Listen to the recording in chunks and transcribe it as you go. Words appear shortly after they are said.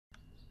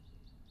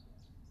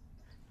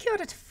kia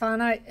ora te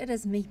whānau, it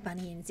is me,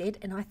 Bunny NZ,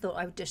 and I thought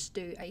I would just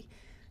do a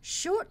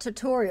short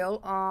tutorial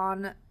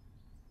on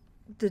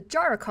the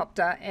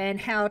gyrocopter and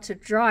how to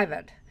drive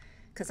it,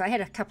 because I had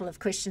a couple of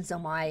questions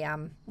on my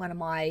one of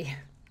my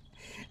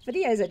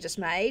videos I just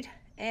made,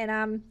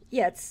 and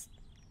yeah,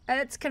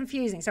 it's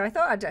confusing, so I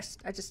thought I'd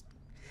just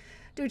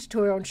do a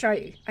tutorial and show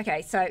you.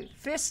 Okay, so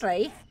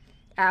firstly,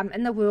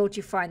 in the world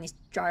you find these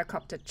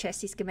gyrocopter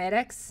chassis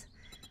schematics,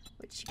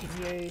 which you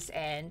can use,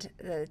 and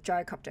the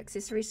gyrocopter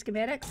accessory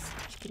schematics,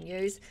 which you can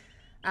use.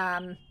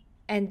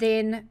 And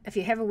then if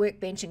you have a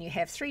workbench and you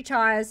have 3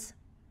 tyres,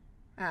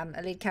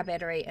 a lead car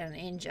battery and an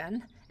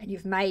engine, and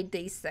you've made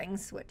these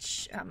things,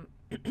 which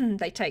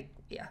they take,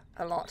 yeah,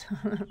 a lot.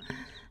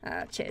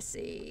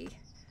 Chassis,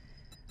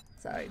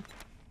 so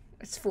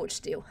it's forged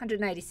steel,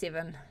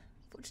 187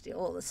 forged steel,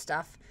 all this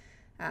stuff.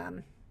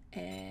 And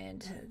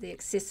the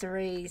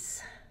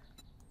accessories,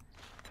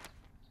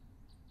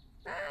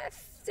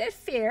 they're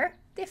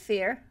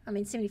fair. I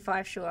mean,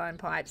 75 short iron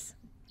pipes,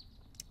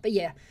 but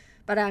yeah.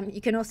 But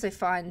you can also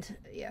find,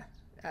 yeah,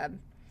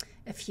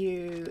 if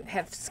you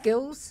have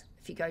skills,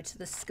 if you go to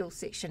the skill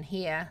section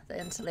here, the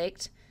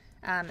intellect,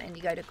 and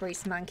you go to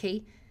Grease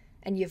Monkey,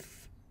 and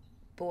you've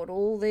bought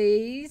all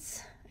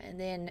these, and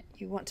then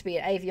you want to be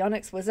an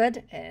avionics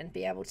wizard and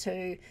be able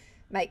to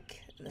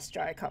make this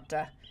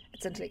gyrocopter.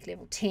 It's intellect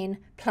level 10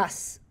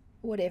 plus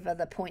whatever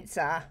the points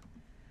are.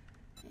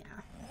 Yeah.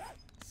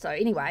 So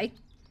anyway,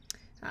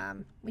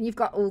 when you've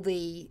got all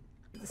the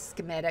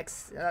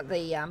schematics,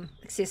 the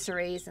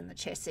accessories and the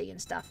chassis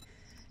and stuff,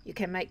 you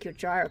can make your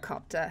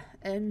gyrocopter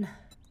in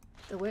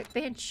the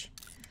workbench.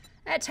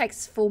 It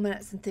takes 4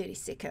 minutes and 30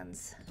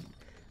 seconds.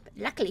 But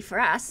luckily for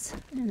us,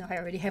 I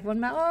already have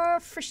one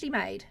freshly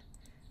made.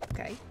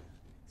 Okay,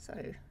 so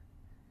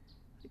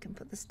we can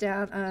put this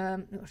down.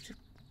 We'll have to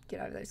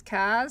get over those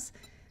cars,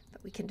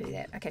 but we can do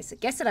that. Okay, so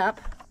gas it up.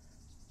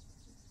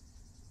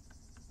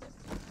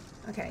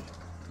 Okay,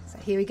 so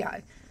here we go.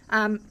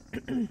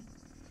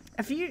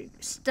 If you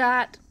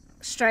start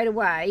straight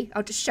away,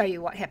 I'll just show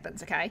you what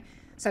happens, okay?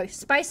 So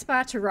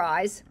spacebar to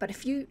rise, but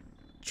if you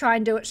try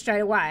and do it straight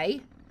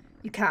away,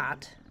 you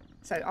can't.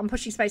 So I'm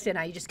pushing spacebar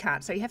now, you just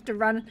can't. So you have to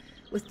run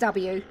with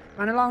W,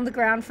 run along the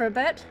ground for a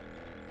bit,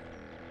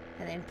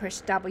 and then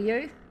press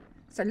W.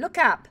 So look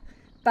up,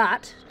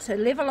 but to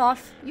level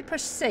off, you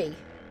push C.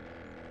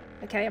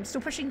 Okay, I'm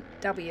still pushing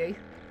W.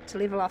 To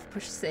level off,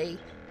 push C.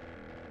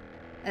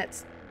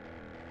 That's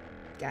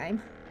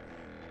game.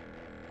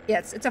 Yeah,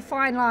 it's a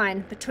fine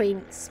line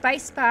between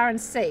spacebar and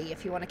C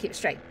if you want to keep it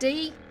straight.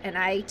 D and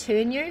A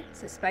turn you,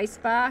 so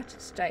spacebar to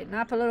straighten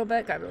up a little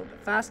bit, go a little bit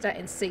faster,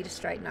 and C to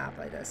straighten up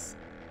like this.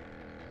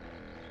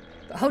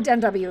 But hold down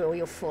W or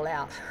you'll fall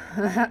out.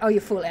 Oh,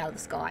 you'll fall out of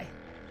the sky.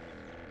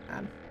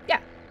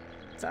 Yeah,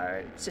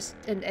 so it's just,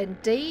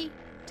 and D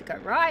to go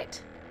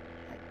right,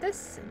 like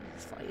this, and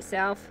just follow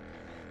yourself.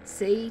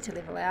 C to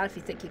level out if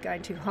you think you're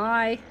going too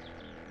high.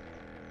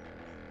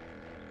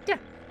 Yeah.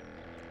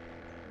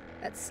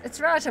 It's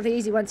relatively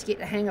easy once you get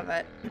the hang of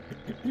it.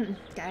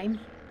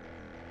 Game.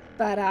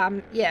 But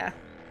yeah.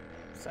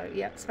 So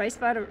yeah,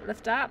 spacebar to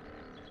lift up,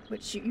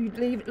 which you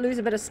lose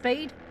a bit of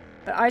speed,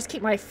 but I just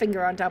keep my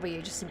finger on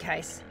W just in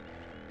case.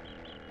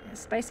 Yeah,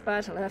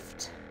 spacebar to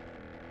lift,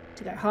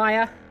 to go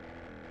higher.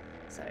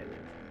 So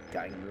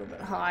going a little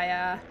bit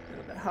higher,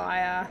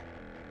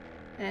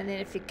 and then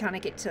if you kind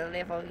of get to a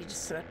level, you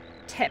just sort of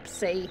tap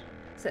C,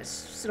 so it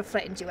sort of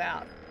flattens you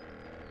out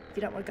if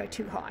you don't want to go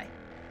too high.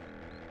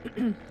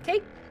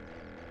 Okay,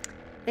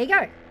 there you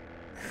go.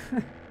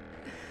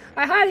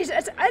 I highly,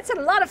 it's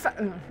a lot of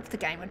fun. If the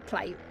game would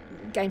play,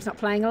 game's not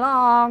playing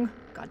along,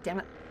 god damn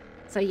it.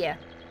 So yeah,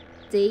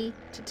 D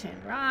to turn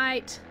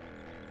right.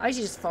 I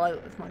usually just follow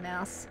it with my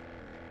mouse,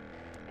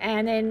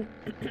 and then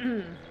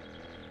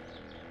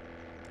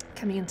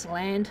coming into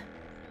land,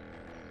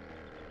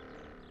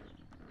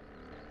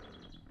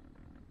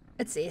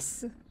 it's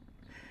S.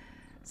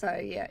 So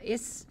yeah,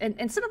 S,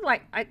 and sort of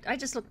like I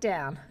just look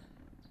down.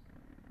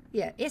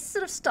 Yeah, S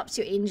sort of stops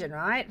your engine,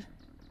 right?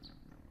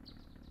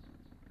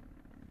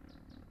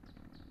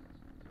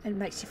 And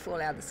makes you fall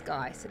out of the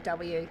sky. So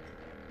W.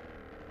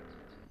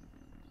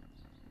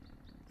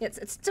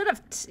 It's sort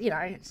of, you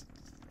know,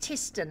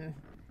 testing,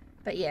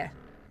 but yeah.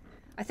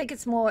 I think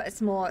it's more,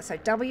 so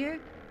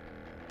W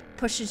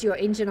pushes your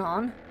engine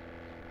on,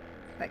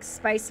 like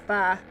space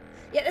bar.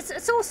 Yeah,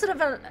 it's all sort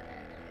of a,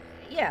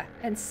 yeah,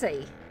 and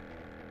C.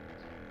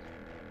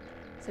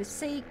 So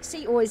C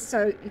always,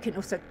 so you can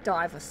also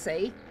dive with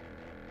C.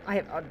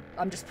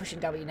 I'm just pushing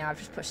W now. I've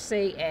just pushed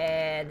C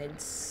and then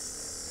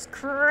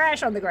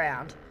crash on the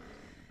ground.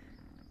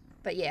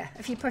 But yeah,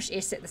 if you push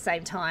S at the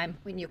same time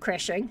when you're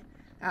crashing,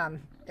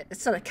 it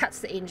sort of cuts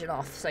the engine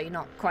off, so you're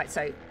not quite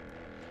so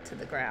to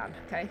the ground.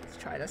 Okay, let's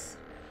try this.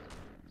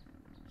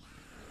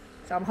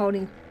 So I'm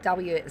holding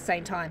W at the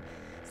same time.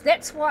 So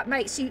that's what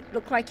makes you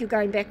look like you're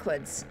going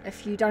backwards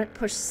if you don't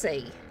push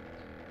C.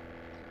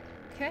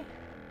 Okay,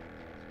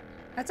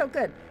 that's all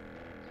good.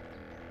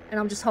 And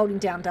I'm just holding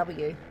down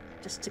W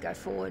just to go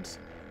forward.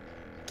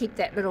 Keep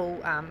that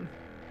little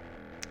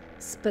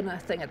spinner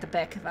thing at the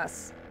back of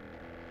us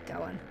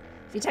going.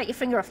 If you take your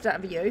finger off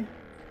W,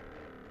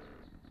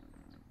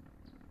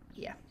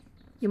 yeah,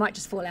 you might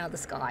just fall out of the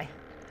sky.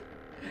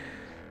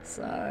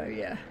 So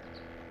yeah,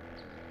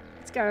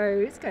 let's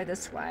go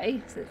this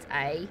way. So it's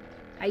A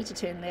to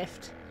turn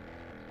left.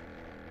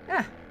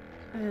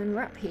 And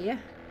we're up here.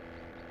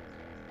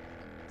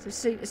 So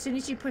as soon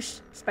as you push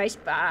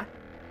spacebar,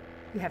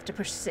 you have to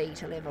push C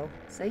to level.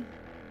 See?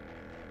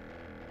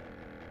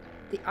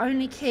 The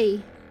only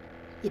key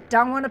you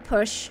don't want to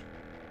push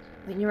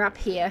when you're up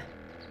here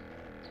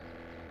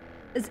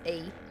is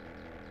E.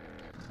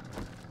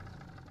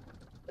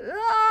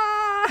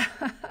 Ah!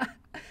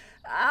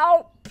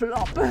 Ow!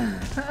 Plop!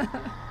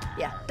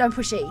 Yeah, don't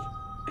push E.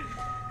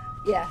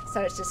 Yeah,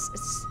 so it's just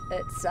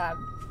it's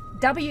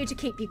W to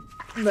keep you.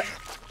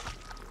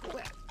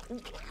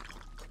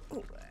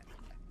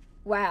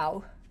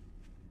 Wow.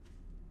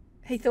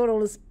 He thought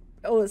all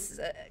his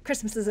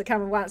Christmases are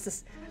coming once.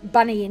 This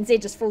bunny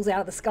NZ just falls out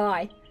of the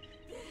sky.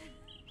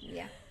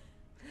 Yeah.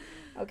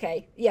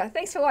 Okay. Yeah.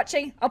 Thanks for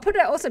watching. I'll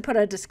also put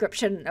a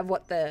description of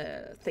what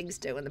the things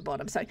do in the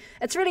bottom. So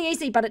it's really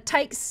easy, but it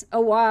takes a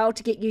while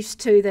to get used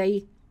to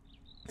the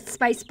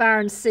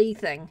spacebar and C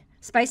thing.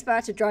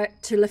 Spacebar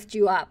to lift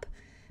you up,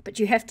 but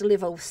you have to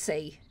level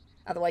C.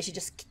 Otherwise,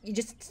 you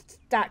just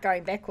start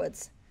going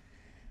backwards.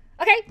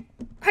 Okay.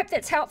 Hope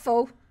that's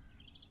helpful.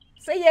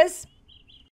 See yous.